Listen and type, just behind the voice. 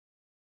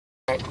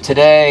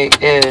today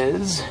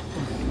is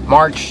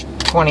March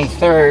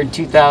 23rd,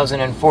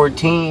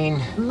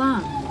 2014.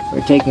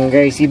 We're taking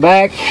Gracie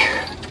back.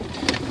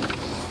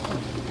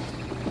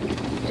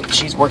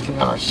 She's working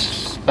on her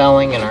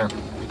spelling and her...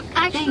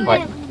 Actually,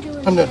 what?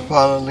 When that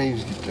pile of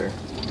leaves get there?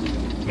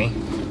 Me?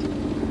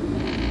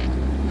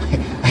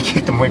 I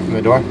kicked them away from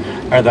the door,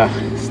 or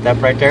the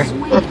step right there,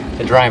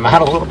 to dry them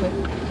out a little bit.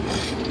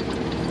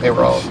 They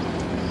were all...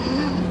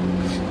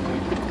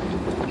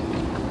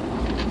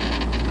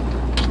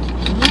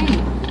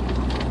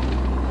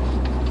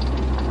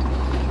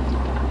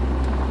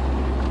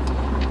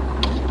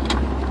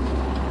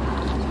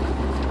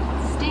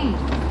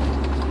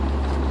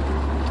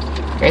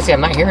 Gracie,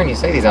 I'm not hearing you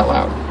say these out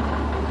loud.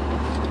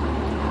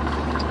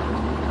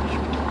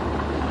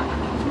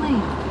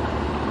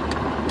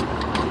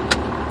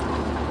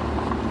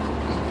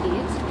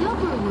 it's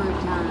helper word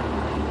time.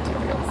 There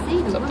we go. Say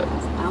the It's up words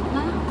there. out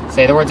loud.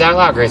 Say the words out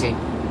loud, Gracie.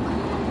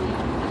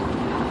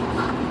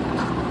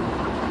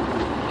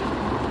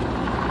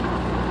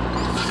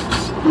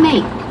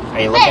 Make.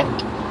 Are you looking?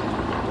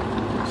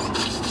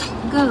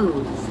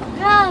 Goes.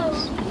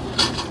 Goes.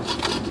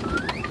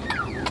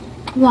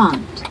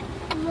 Want.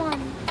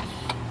 One.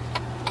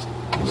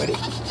 You ready?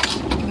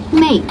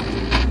 Make.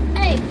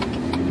 Hey.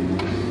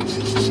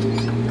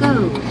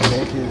 Goes.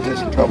 Make is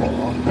just trouble.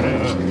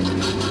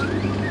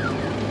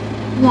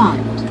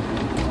 Want.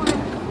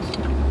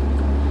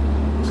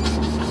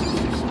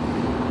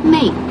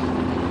 Make.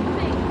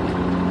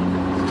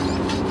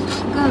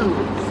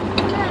 Goes.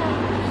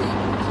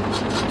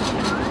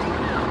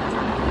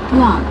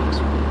 Want.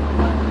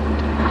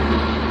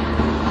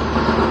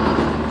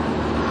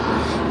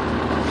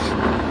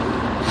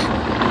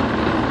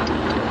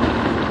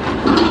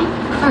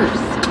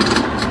 First.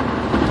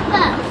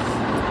 First.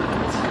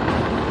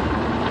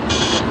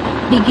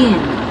 Begin.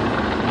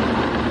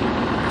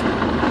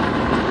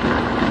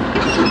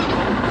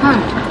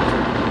 Heart.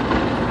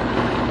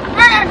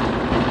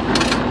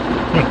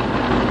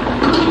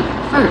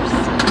 First.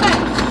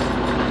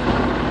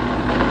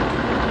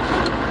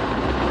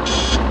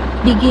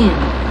 Begin.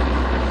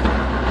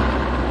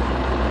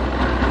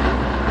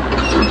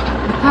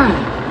 Heart.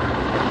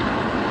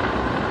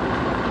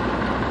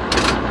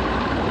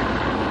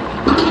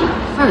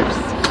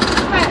 First.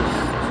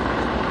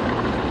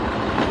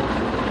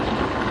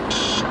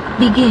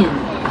 Begin.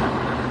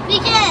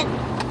 Begin.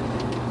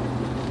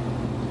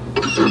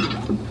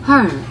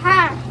 Her.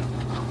 Her.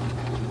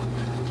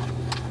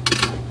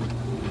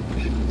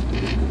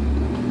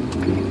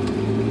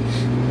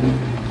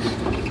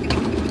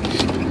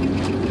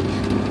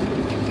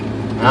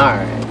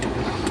 Alright.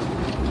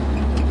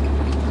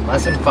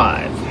 Lesson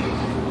 5.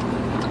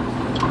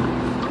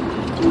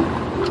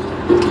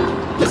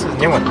 This is a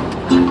new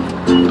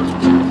one.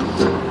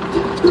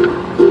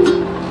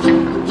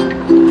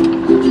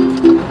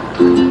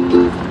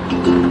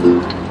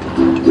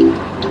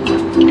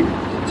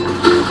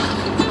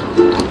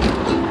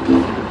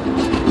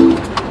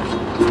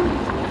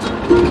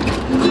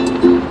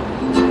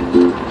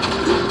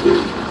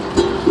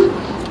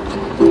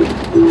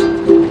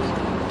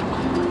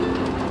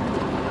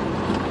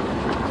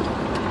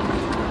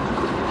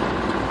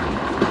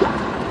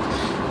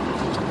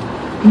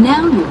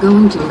 Now you're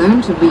going to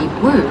learn to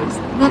read words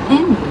that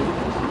end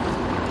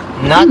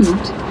with Nut.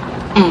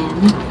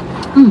 and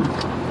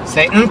unk.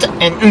 Say nt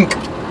and unk.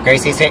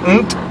 Gracie, say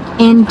nt.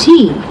 And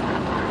T.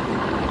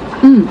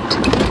 Nt.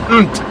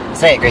 Nt.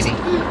 Say it, Gracie.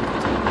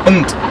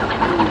 Nt.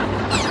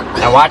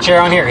 Now watch her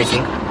on here, Gracie.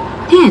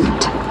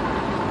 Hint.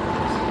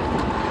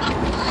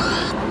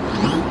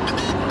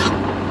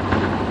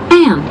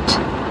 Ant.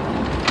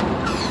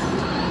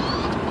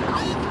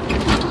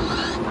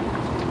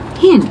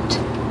 Hint.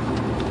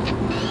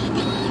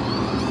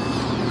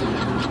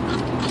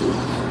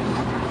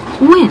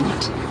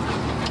 Went.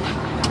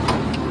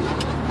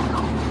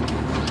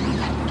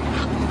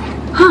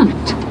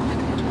 Hunt.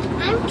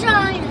 I'm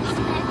drawing a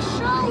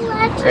special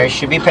letter. You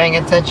should be paying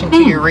attention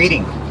to your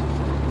reading.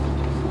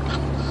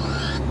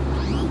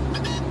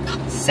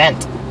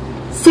 Scent.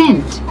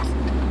 Scent.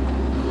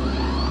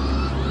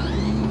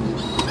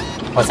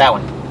 What's that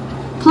one?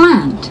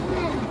 Plant.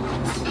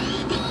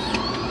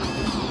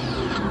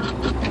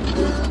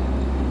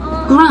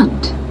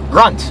 Grunt.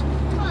 Grunt.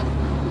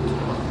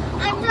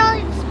 I'm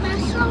drawing a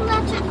special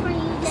letter for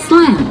you, Dad.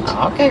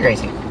 Slant. Okay,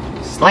 Gracie.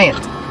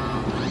 Slant.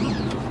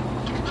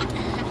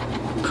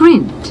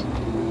 Print.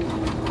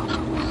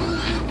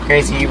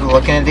 Gracie, you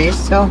looking at these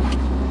still?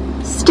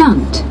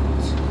 Stunt.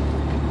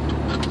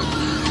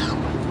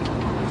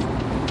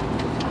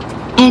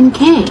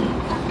 NK.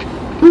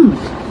 Unk.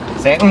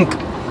 Say unk.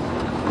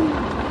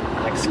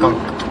 Like skunk.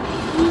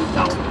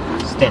 No.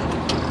 Stint.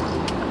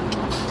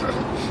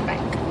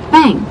 Bank.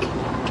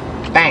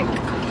 Bank. Bank.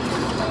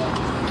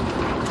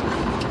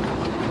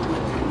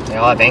 They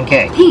all have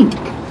NK. Pink.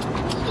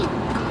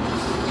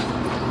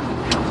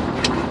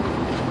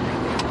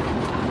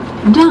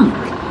 Dunk.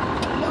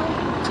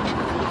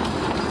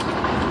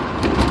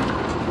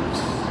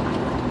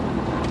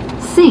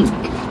 Sink.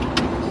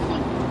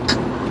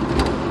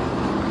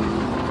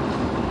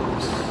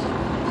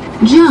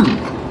 Junk.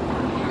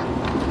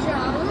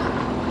 Jump.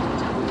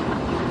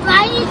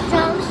 Fire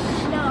jump.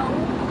 Snow.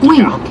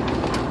 Wink.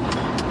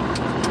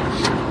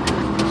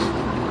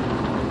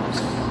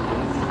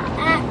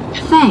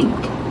 Thank.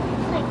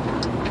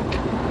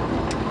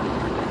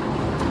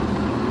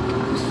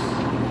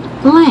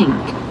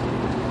 Blank.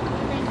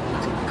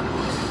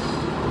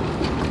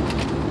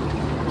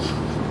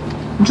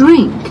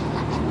 Drink.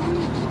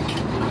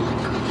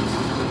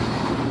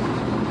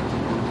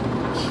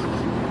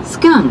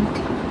 Skunk.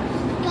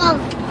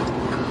 Skunk.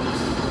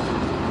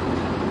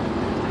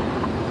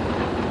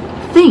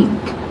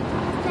 Think.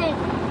 Think.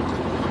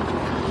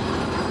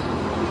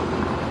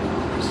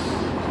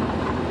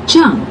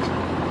 Junk.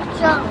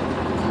 Jump.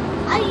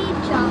 I eat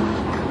jump.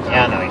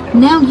 Yeah, I know you do.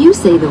 Now you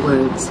say the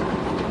words.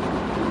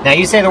 Now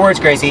you say the words,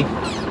 Gracie.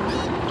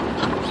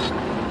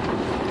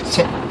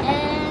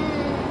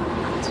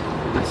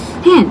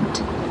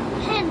 Hint.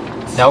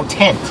 Pent. No,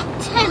 tent.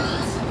 Tent.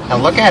 Now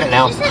look at it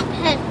now. You said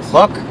pent.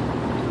 Look.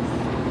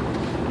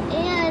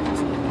 And.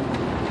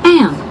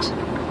 Ant.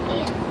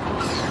 And.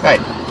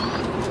 Good.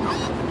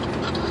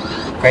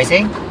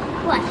 Gracie,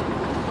 What?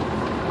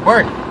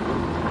 word.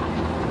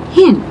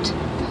 Hint.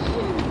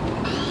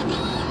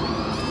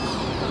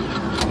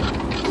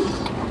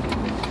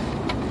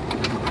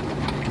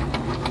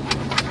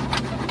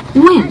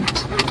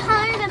 Went. I'm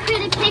trying to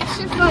put a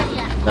picture for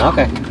you.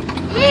 Okay.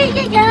 Here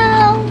you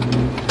go.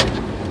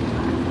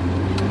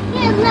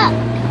 Here, look.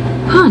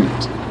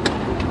 Hunt.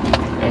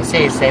 And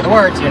say the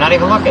words. You're not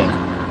even looking.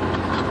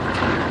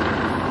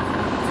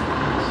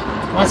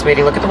 Come on,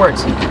 sweetie, look at the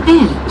words.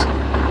 Ant.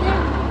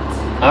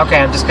 Okay,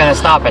 I'm just gonna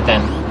stop it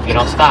then. If you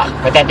don't stop,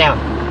 put that down.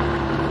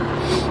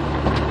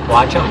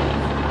 Watch them.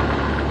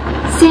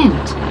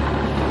 Scent.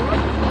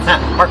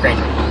 Park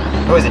ranger.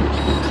 Who is it?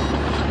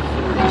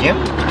 Jim?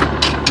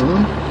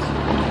 Hmm?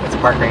 It's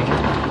Park ranger.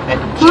 And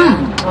Jim,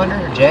 Run. I wonder,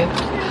 or Jay?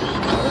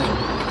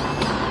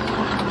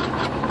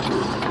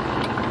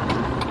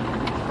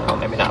 Oh,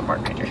 maybe not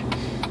Park ranger.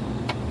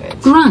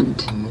 It's,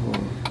 Grunt.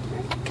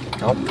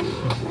 nope.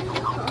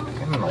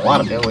 Given a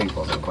lot of Bill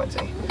equals in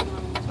Quincy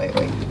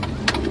lately.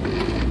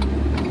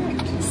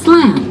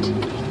 Slant.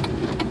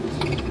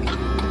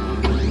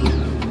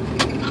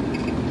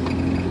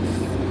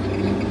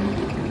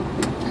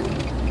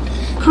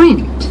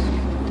 Print.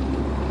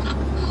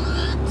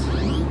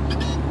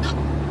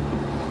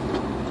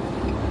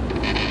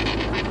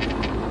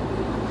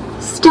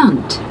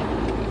 Stunt.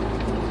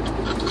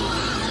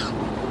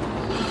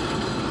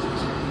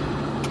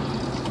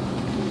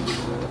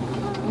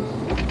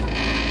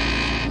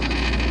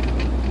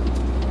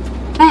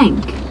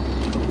 Bank.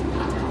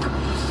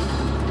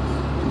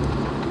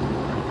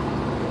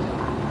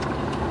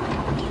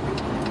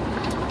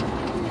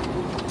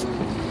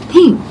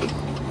 Pink.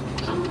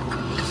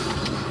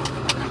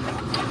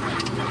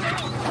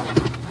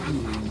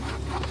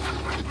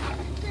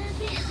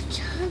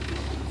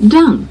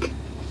 Dunk.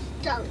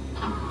 Jump.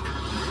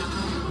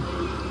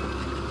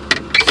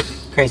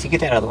 Gracie,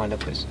 get that out of the window,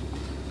 please.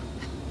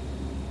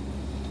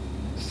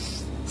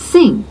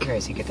 Sink.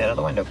 Gracie, get that out of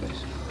the window,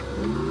 please.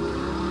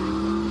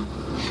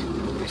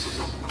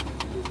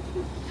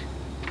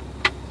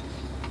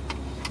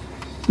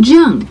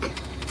 Junk.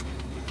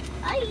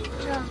 I eat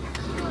junk.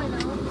 I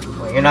know.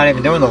 Well, you're not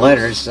even doing the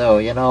letters, so,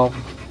 you know.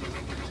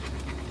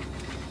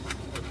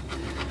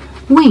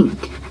 Wink.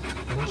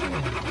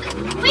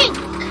 Wink.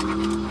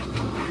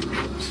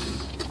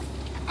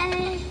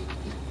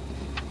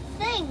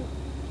 Think.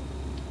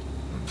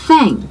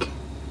 Thank.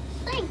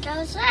 Think. I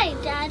was right,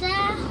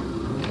 Dada.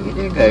 You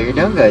did good, you're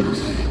doing good.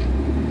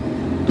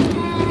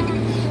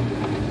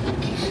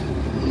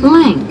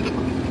 Blank.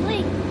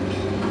 Wink.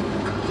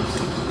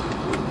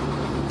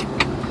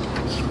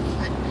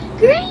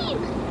 Green.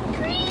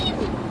 Green.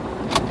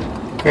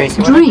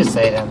 Gracie, what did I Drink. just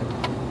say then?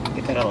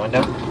 Get that out of the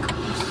window.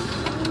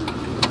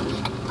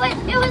 But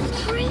it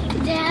was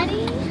green,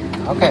 Daddy.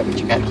 Okay, but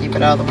you gotta keep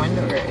it out of the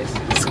window, Grace.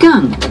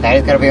 Skunk.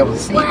 Daddy's gotta be able to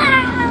see.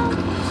 Wow.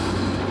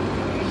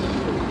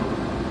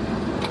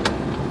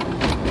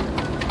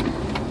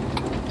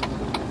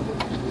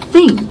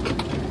 Think.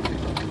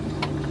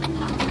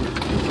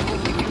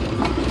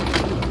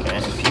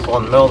 Okay, people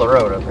in the middle of the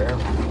road up here.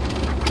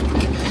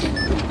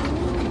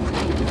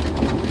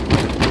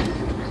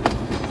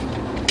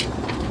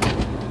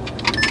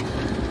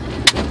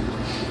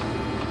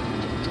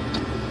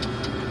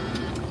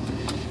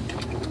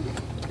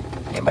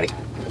 Anybody?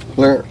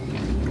 Clear.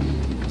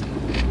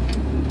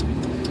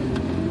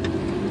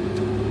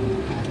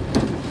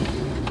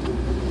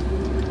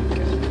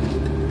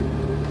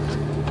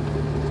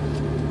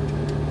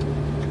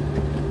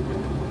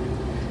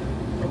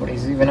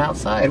 Nobody's even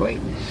outside. Wait.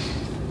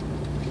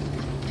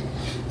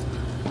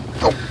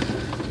 Oh.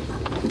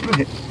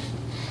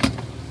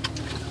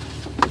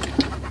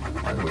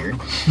 That's weird.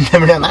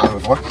 Never done that one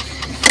before.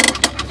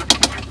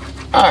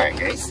 Alright,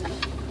 Grace.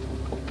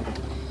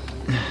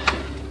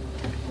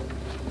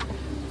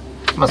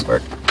 Must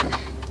work.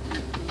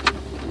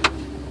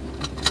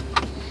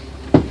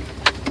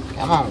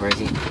 Come on,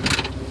 Gracie.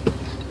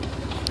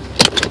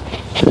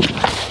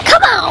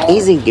 Come on.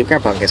 Easy. Give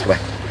Grandpa a kiss. Goodbye.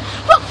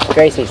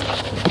 Gracie's.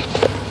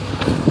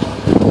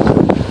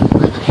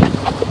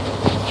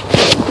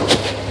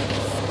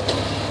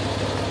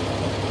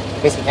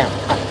 Gracie, down.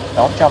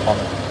 Don't jump on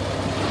me.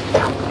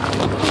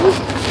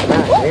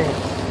 Come on, here.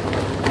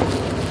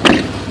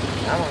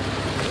 Come on,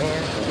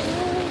 here.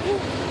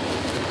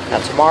 Now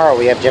tomorrow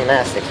we have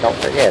gymnastics. Don't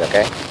forget,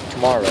 okay?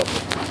 Tomorrow.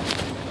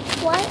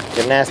 What?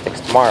 Gymnastics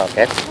tomorrow,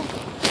 okay?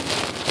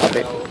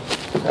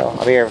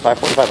 I'll be here at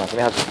 5:45. Let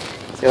me hug you.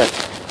 See you later.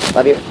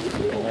 Love you.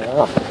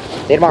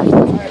 See you tomorrow.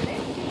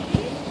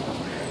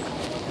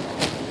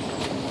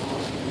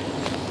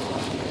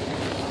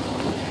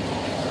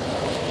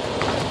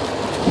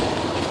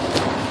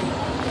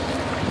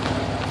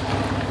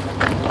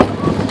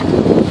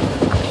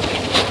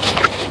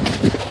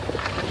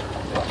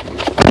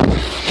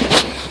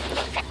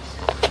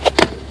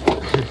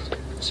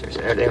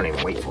 Seriously, they don't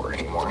even wait for it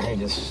anymore. They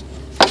just...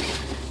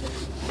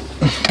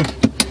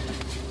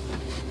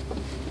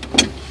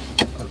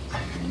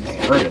 they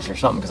heard us or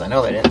something, because I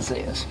know they didn't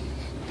see us.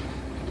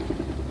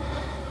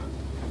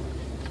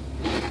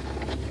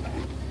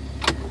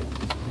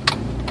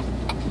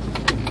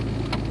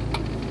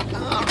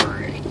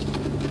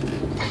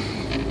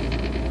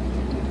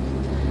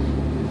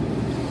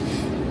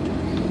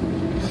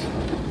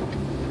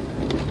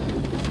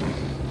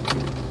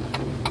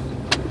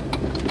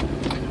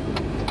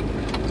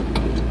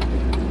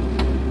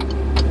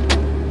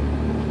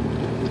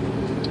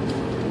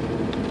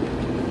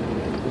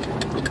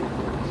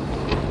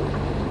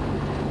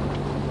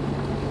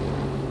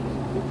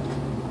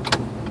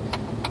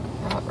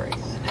 Alright.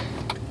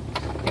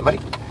 Buddy?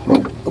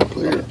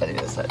 Clear.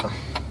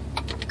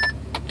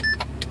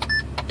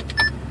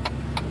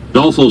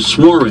 Adolfo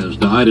Suarez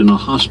died in a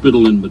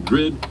hospital in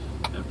Madrid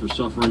after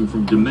suffering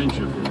from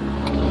dementia.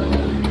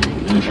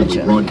 The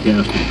national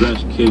broadcast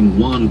address King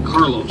Juan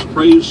Carlos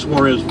praised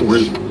Suarez for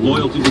his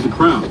loyalty to the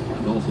crowd.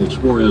 Adolfo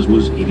Suarez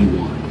was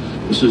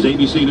 81. This is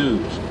ABC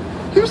News.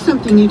 Here's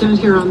something you don't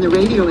hear on the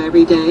radio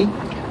every day.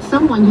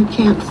 Someone who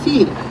can't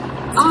see.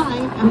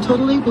 I am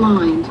totally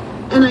blind.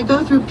 And I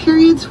go through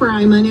periods where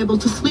I'm unable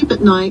to sleep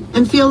at night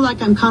and feel like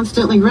I'm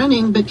constantly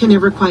running but can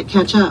never quite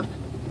catch up.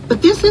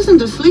 But this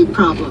isn't a sleep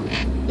problem.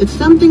 It's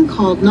something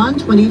called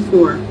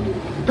non-24.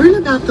 Learn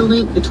about the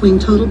link between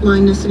total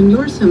blindness and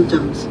your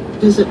symptoms.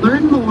 Visit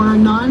learnmore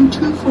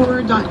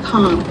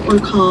non24.com or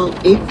call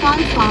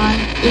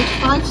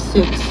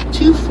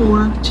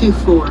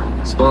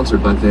 855-856-2424.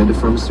 Sponsored by Vanda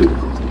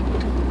Pharmaceuticals.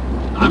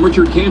 I'm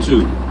Richard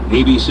Cantu,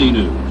 ABC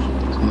News.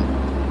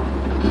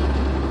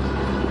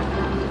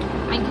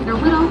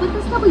 With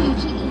this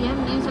WGEM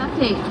News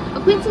Update. A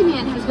Quincy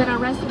man has been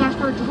arrested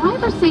after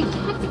drivers say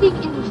texting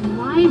and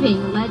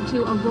driving led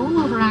to a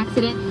rollover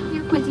accident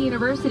near Quincy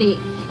University.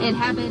 It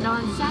happened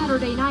on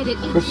Saturday night at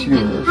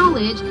Easton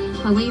College.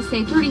 Police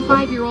say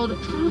 35-year-old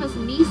Travis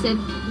Neeson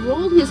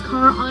rolled his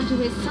car onto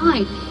his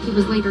side. He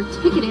was later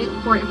ticketed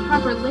for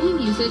improper lane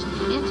usage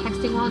and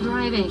texting while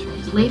driving.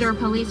 Later,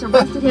 police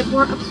arrested him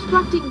for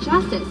obstructing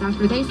justice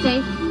after they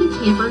say he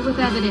tampered with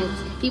evidence.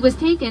 He was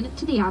taken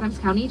to the Adams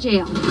County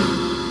Jail.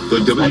 The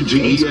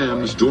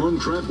WGEM Storm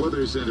Track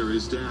Weather Center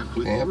is staffed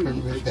with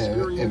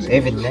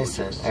David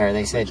Nissen, or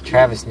they said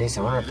Travis Neeson.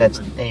 I wonder if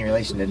that's any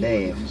relation to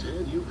Dave.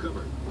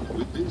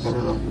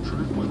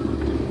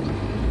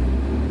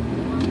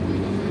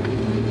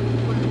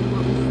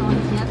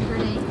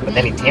 But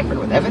then he tampered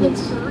with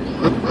evidence?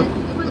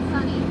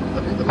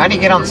 How do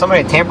you get on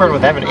somebody tampered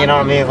with evidence? You know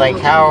what I mean? Like,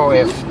 how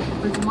if...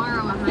 For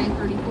tomorrow, a high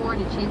 34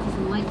 and a chance of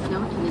some light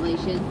snow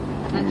accumulation.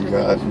 That's the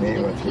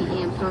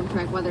WGEM Storm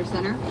Track Weather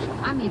Center.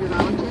 I'm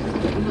meteorologist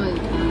Vicki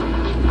Williams.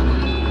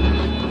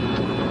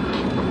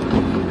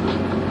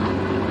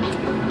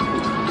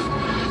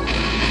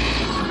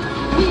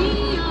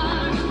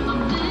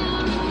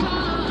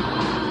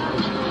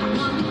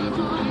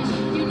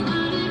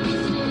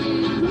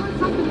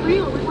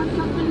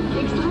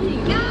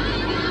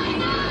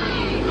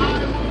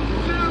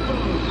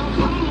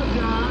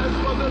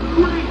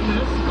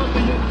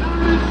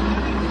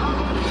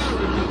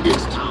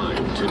 It's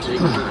time to take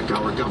back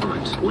our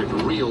government with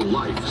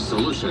real-life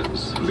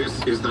solutions.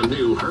 This is the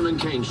new Herman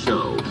Cain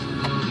Show.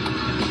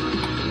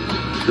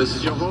 This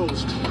is your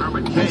host,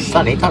 Herman Cain.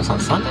 Sunday, he talks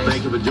on Sundays.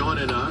 Thank you for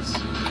joining us,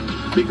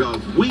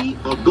 because we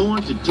are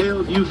going to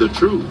tell you the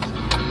truth.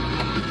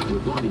 We're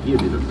going to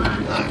give you the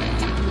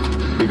facts,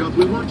 because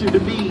we want you to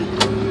be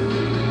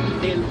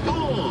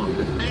informed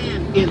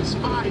and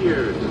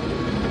inspired.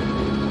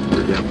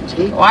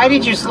 Why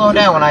did you slow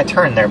down when I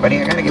turned there,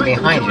 buddy? I gotta get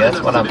behind you.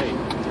 That's what I'm...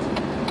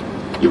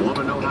 You want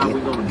to know how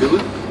we're going to do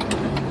it?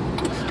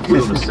 We're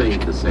going to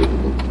save the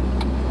savable.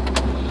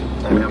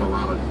 We have a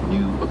lot of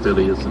new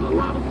affiliates and a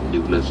lot of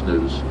new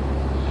listeners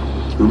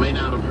who may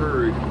not have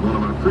heard one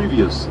of our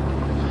previous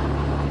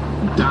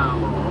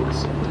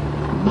dialogues,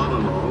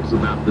 monologues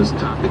about this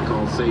topic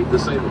called Save the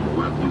Savable.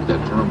 I've used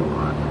that term a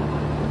lot.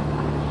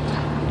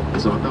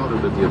 And so I thought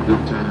it would be a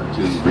good time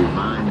to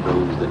remind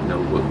those that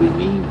know what we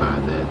mean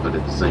by that, but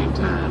at the same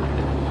time,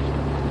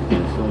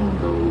 inform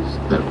those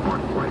that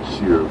aren't quite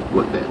sure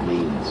what that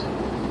means.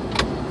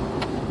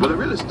 Well, it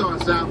really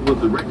starts out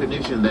with the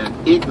recognition that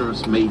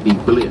ignorance may be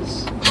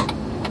bliss,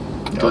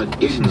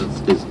 but ignorance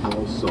is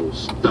also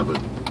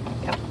stubborn.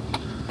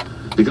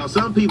 Because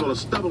some people are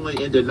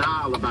stubbornly in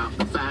denial about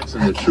the facts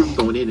and the truth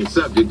on any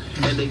subject,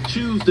 and they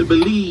choose to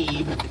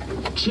believe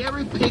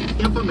cherry-picked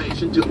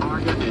information to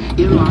argue an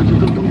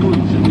illogical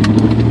conclusion.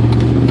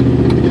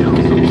 They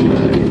also choose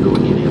to ignore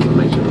any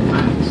information or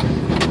facts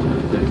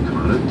that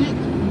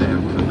contradict their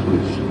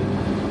conclusion.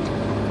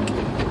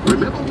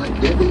 Remember what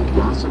Debbie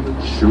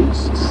Wasserman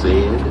Schultz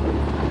said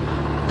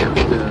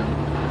after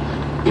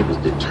it was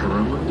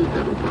determined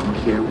that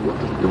Obamacare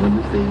wasn't doing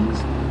the things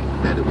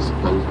that it was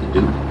supposed to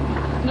do?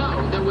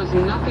 No, there was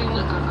nothing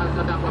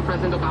about what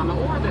President Obama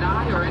or that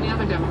I or any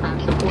other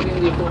Democrat supporting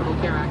the Affordable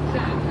Care Act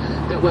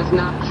said that was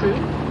not true.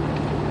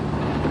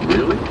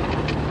 Really?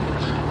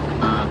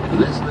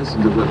 Let's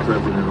listen to what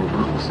President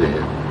Obama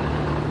said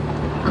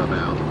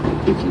about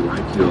if you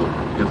like your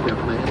health care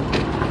plan,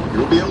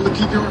 you'll be able to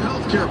keep your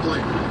health care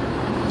plan.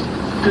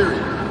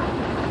 Period.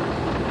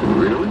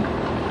 Really?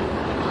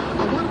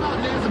 What about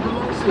Nancy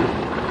Pelosi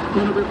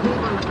when a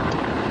reporter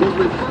was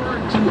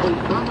referring to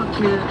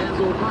Obamacare as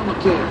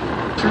Obamacare?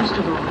 First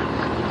of all,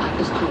 that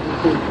is called the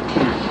Affordable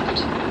Care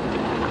Act.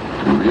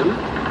 Really?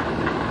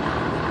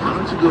 Why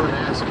don't you go and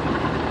ask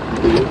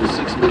the over 6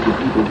 million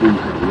people who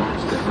have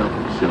lost their health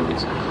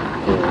insurance,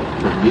 or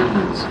the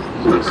millions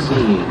who are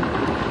seeing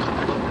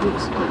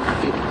upwards of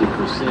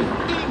 50%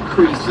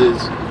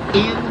 increases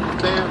in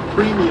their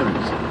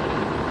premiums?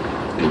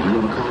 And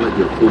you want to call it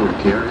the Affordable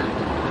Care Act?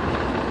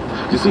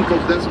 You see,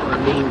 folks, that's what I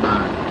mean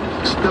by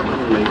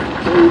stubbornly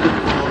holding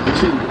on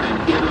to an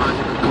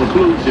illogical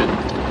conclusion.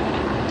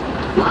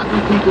 Why do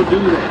people do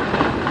that?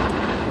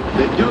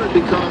 They do it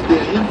because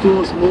they're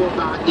influenced more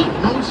by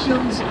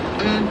emotions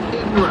and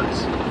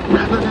ignorance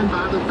rather than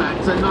by the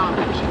facts and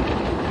knowledge.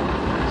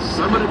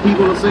 Some of the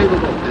people are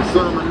savable and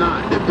some are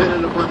not,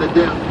 depending upon the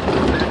depth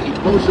of that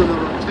emotional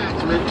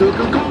attachment to a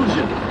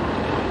conclusion.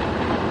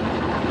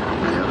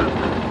 I had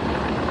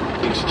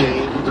an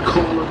exchange with the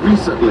caller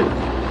recently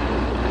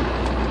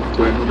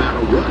where no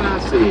matter what I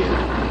said,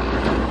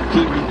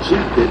 he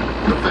rejected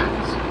the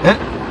facts.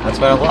 That's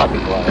what a lot of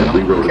people are. They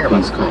We wrote don't care a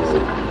about piece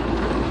called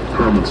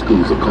Herman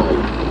Schools of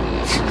Calling.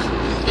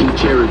 He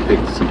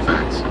cherry-picked some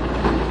facts.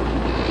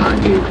 I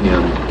gave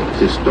him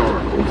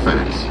historical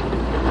facts,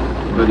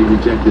 but he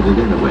rejected it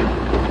anyway.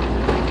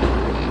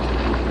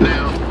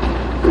 Now,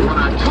 when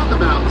I talk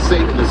about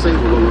saving the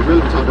savable, we're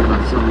really talking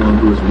about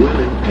someone who is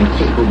willing and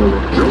capable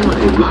of drawing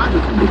a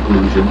logical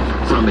conclusion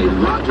from a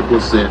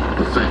logical set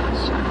of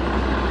facts.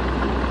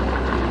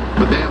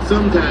 But there are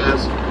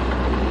sometimes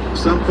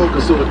some folks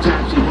are so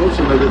attached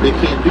emotionally that they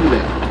can't do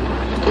that.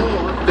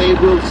 Or they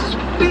will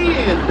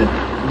spin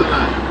the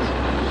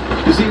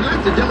lies. You see,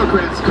 like the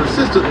Democrats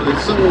consistently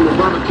sold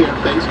Obamacare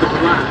based on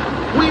lies.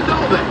 We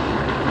know that.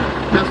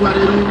 That's why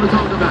they don't want to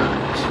talk about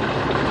it.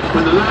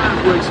 When the lies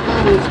were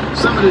exposed,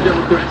 some of the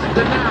Democrats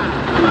denied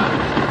the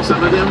lies.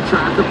 Some of them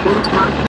tried to put a